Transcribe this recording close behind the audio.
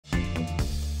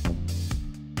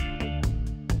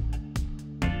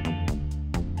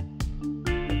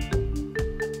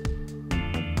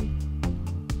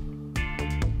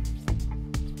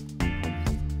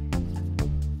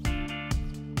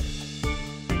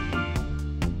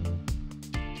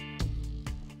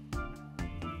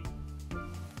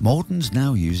Morten's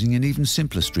now using an even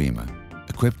simpler streamer,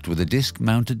 equipped with a disc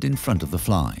mounted in front of the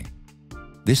fly.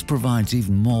 This provides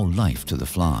even more life to the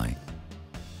fly.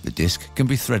 The disc can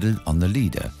be threaded on the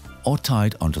leader or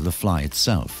tied onto the fly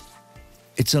itself.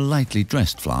 It's a lightly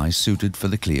dressed fly suited for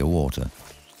the clear water.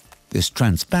 This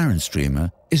transparent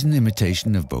streamer is an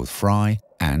imitation of both fry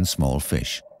and small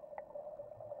fish.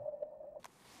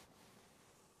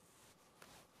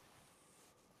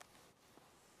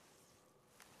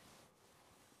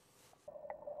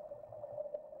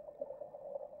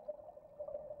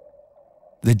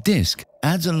 The disc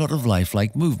adds a lot of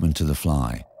lifelike movement to the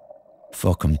fly.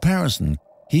 For comparison,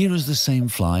 here is the same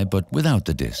fly but without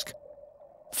the disc.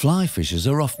 Fly fishers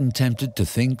are often tempted to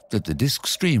think that the disc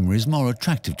streamer is more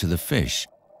attractive to the fish,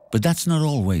 but that's not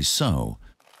always so.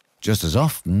 Just as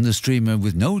often, the streamer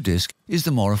with no disc is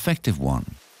the more effective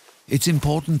one. It's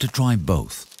important to try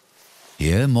both.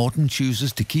 Here, Morten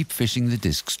chooses to keep fishing the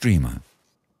disc streamer.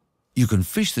 You can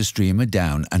fish the streamer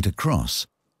down and across,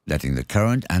 letting the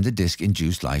current and the disc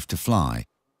induce life to fly.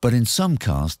 But in some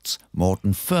casts,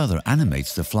 Morten further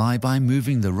animates the fly by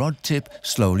moving the rod tip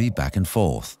slowly back and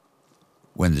forth.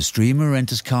 When the streamer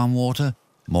enters calm water,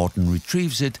 Morten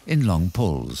retrieves it in long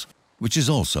pulls, which is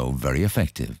also very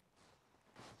effective.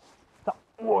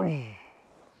 Oi.